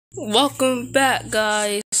Welcome back,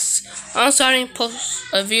 guys. I'm starting to post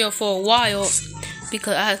a video for a while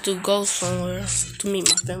because I had to go somewhere to meet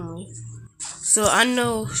my family. So I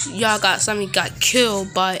know y'all got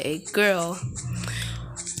killed by a girl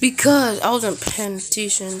because I wasn't paying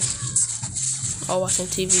attention or watching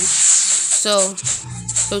TV. So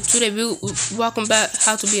today welcome back.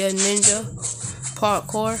 How to be a ninja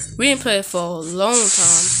parkour. We didn't play it for a long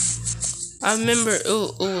time. I remember it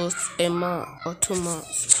was a month or 2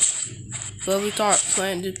 months. But we start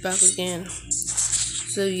playing this back again.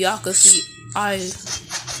 So y'all can see I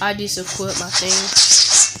just equipped my thing.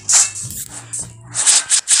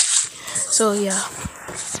 So yeah.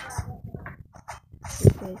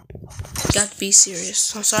 Okay. Got to be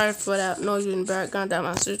serious. I'm sorry for that noise in the background. That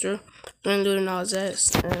my sister been doing all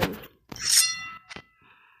that and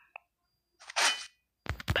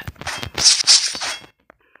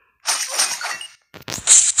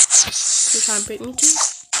you trying to beat me too?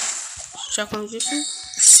 Shotgun Jiffy? You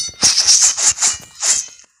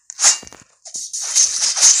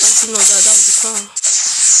know that was a clone.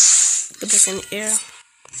 Get back in the air.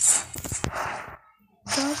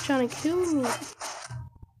 Stop trying to kill me.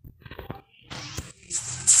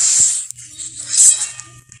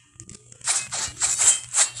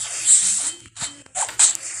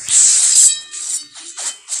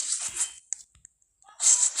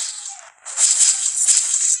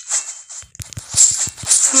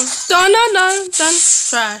 Done.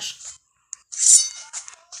 Trash.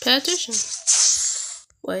 Pay attention.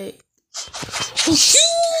 Wait. Oh, shoot!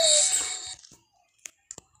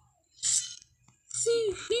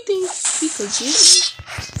 He thinks he could get me.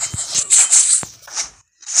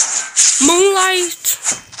 Moonlight.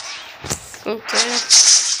 Okay.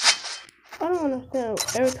 I don't understand.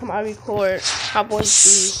 Every time I record, my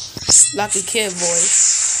voice be like a kid voice.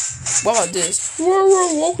 What about this?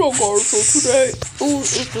 Walk no guard for today. Ooh,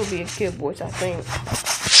 it still be a kid voice, I think.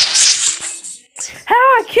 How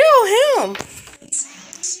I kill him?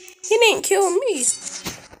 He didn't kill me.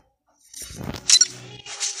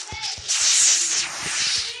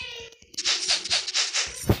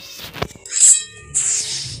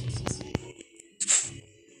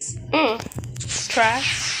 Trash.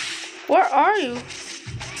 Where are you?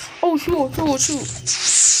 Oh, shoot.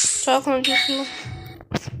 Talking to you.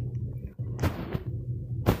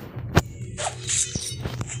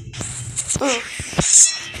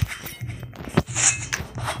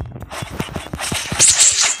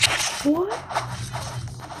 What?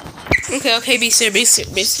 Okay, be serious.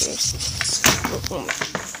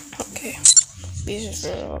 Okay. Be serious,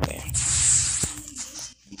 okay.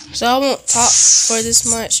 So I won't talk for this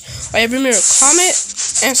much. Alright, remember to comment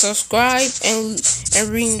and subscribe and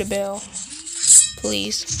ring the bell.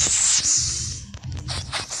 Please.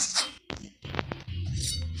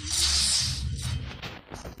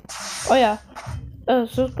 Oh yeah.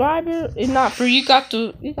 Subscriber is not free. You got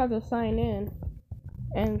to sign in.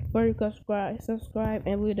 And before you subscribe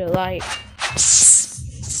and leave a like.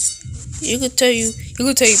 You could tell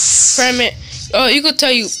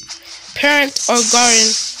you parent or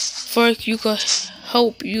guardian for you could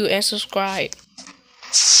help you and subscribe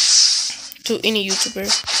to any YouTuber.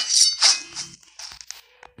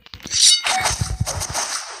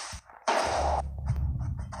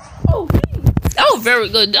 Oh, that was very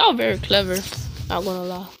good. That was very clever. Not gonna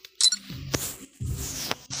lie.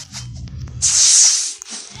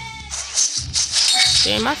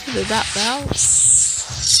 Damn, I should have got that.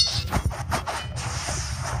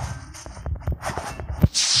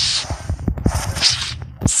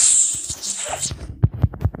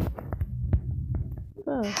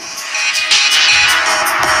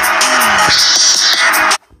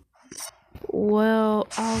 Well,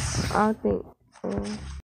 I think.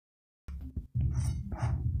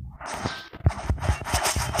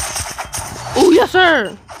 Oh yes,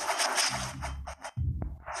 sir.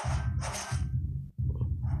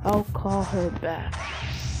 I'll call her back.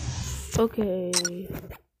 Okay.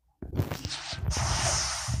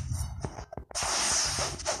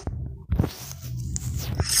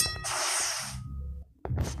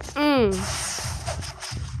 Climb.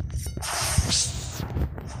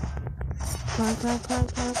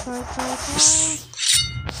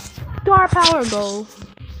 Star power go.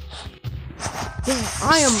 Yeah,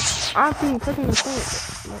 I'm being clicking the thing.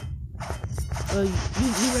 You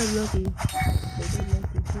very lucky.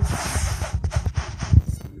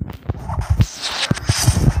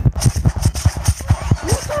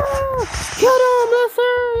 Kill them,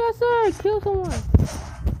 yes sir, kill someone.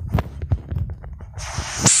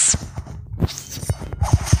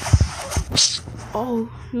 Oh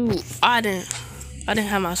shoot, I didn't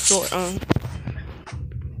have my sword on.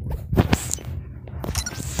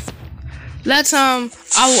 Last time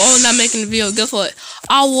I was not making the video. Guess what?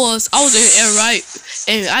 I was in the air, right?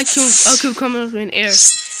 And I kept coming up in the air.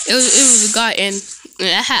 It was a guy, and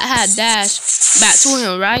I had dash back to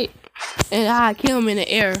him, right? And I killed him in the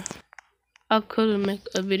air. I couldn't make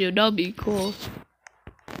a video. That'd be cool.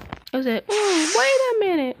 I said, wait a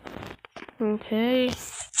minute. Okay.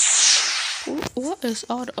 What is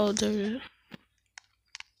all the other?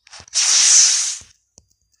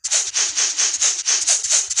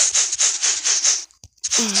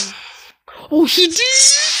 Oh, she did.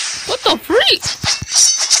 What the freak?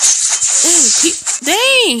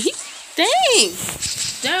 Dang,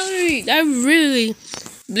 that really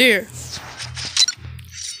blear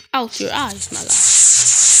out your eyes, my guy.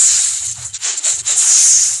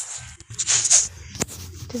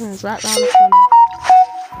 This one's right around the corner.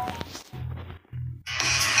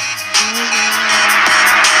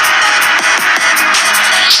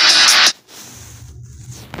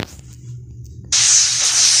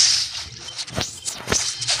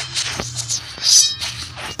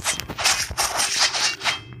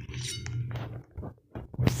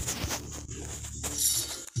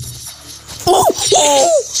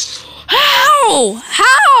 Oh!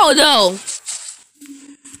 How though?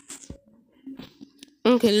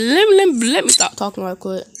 Okay, let me stop talking right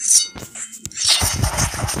quick.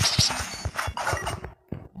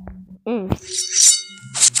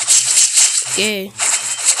 Yeah.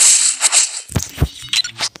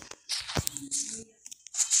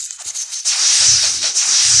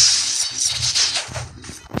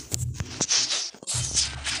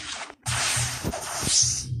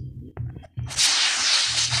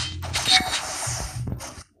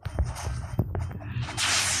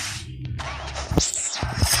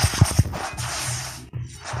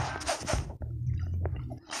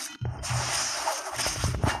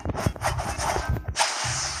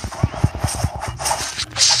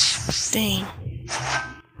 Dang.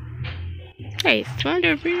 Hey,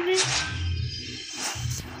 thunder breathing.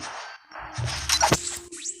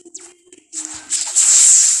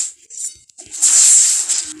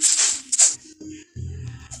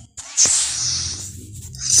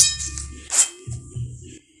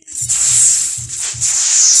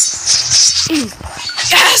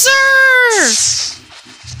 Yes, sir!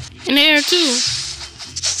 In the air too.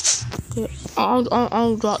 Okay,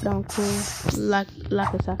 I'll drop down cool like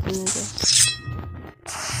Assassin Ninja.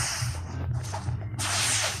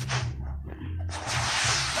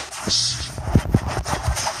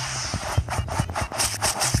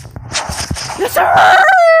 Yes,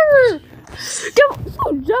 sir! So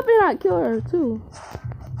jumping, I kill her too.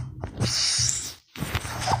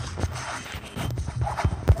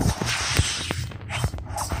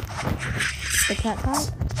 The cat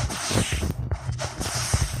fight.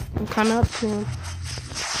 I'm coming up to him.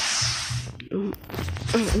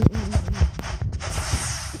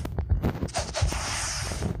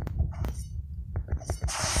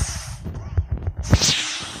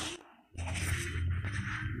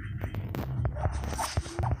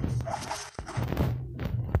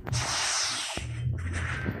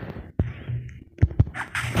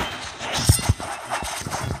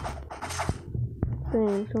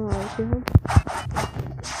 Dang, somebody see him?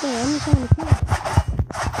 Yeah, I'm trying to kill him.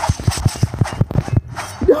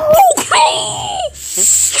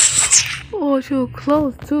 Oh, she was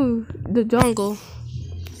close to the jungle.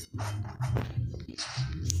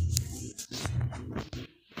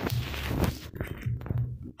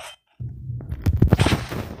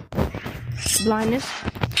 Blindness.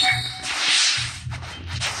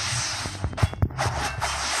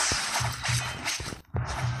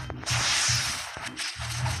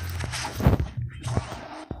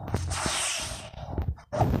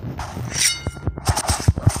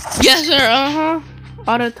 Yes, sir.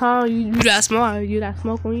 All the time you that smart, you that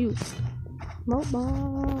smoke on you. Smoke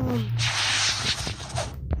bomb.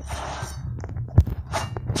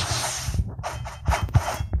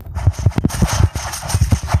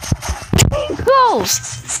 Close.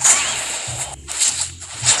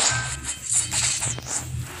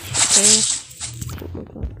 Okay.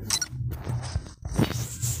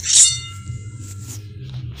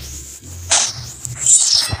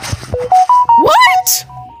 What?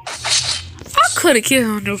 Could have killed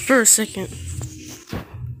him the first second.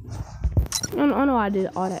 I know I did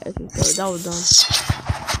all that extra stuff. That was dumb.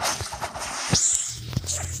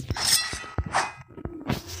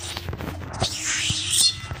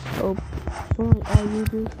 Oh, someone all you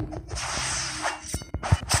do.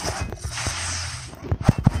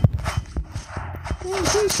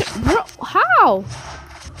 Bro, how?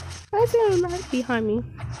 I see him right behind me.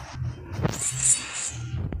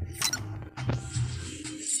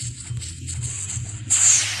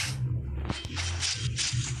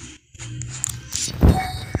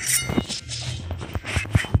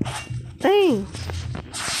 Dang.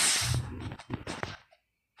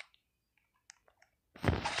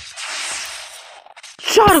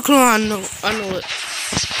 Shot a claw, I know it.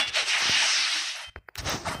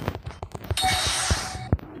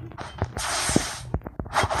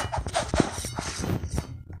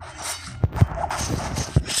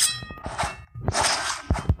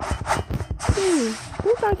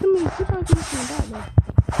 Who's trying to kill me? Who's trying to kill me from that though?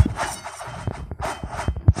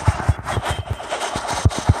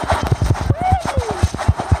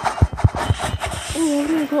 Oh,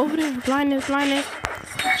 over there, go over there. Blindness.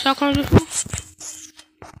 Shotgun just move.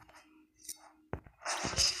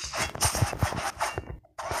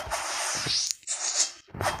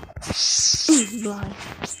 Blind.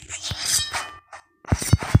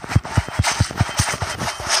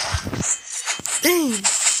 Dang.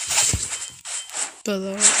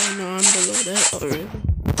 Below. Oh no, I'm below that already.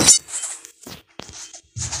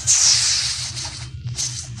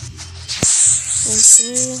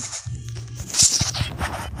 Okay.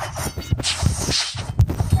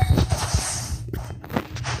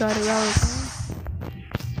 Got it out.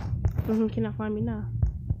 Cannot find me now.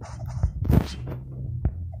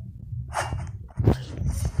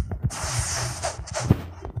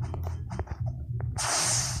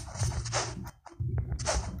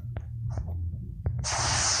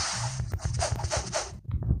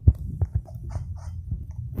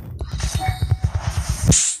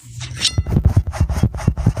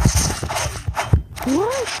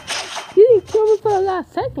 What? You didn't kill me for the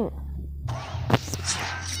last second.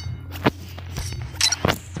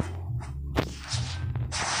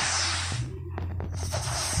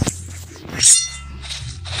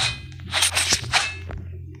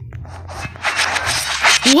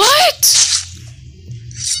 What?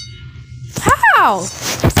 How?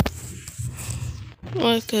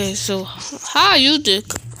 Okay, so how you did?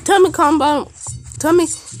 Tell me comment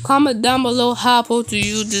down below how I'm supposed to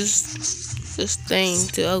use this thing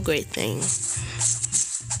to upgrade things.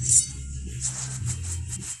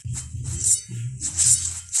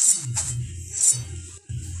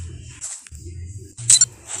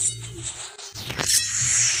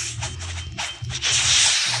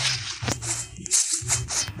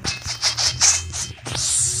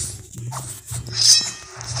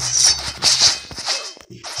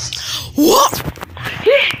 What?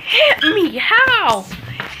 He hit me. How?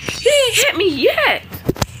 He ain't hit me yet.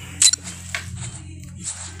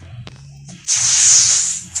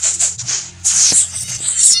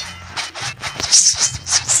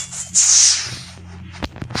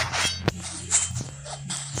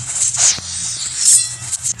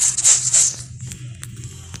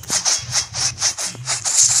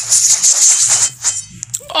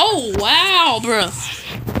 Oh wow, bro.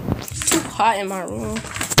 Too hot in my room.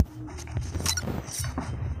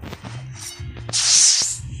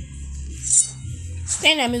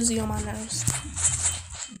 Ain't that music on my nerves?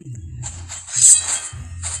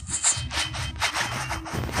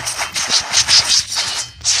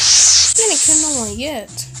 Didn't kill no one yet.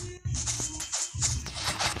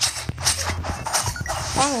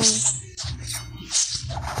 Finally.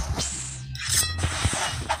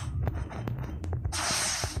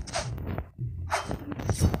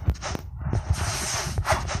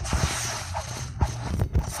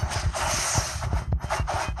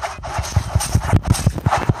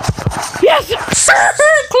 Yes!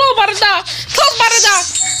 Close by the door! Close by the door!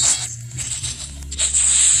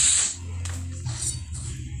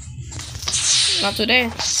 Not today.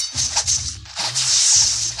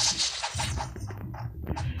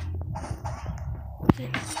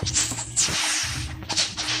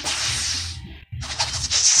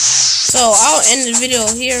 So I'll end the video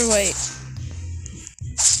here. Wait,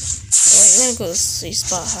 let me go to see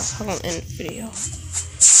spot. How I'm gonna end the video.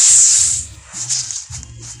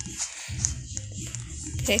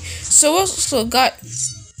 Okay, so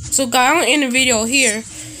guys, I'm gonna end the video here.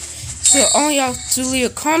 So all y'all to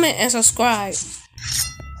leave a comment and subscribe,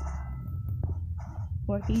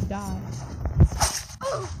 or he dies.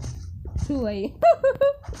 Too late.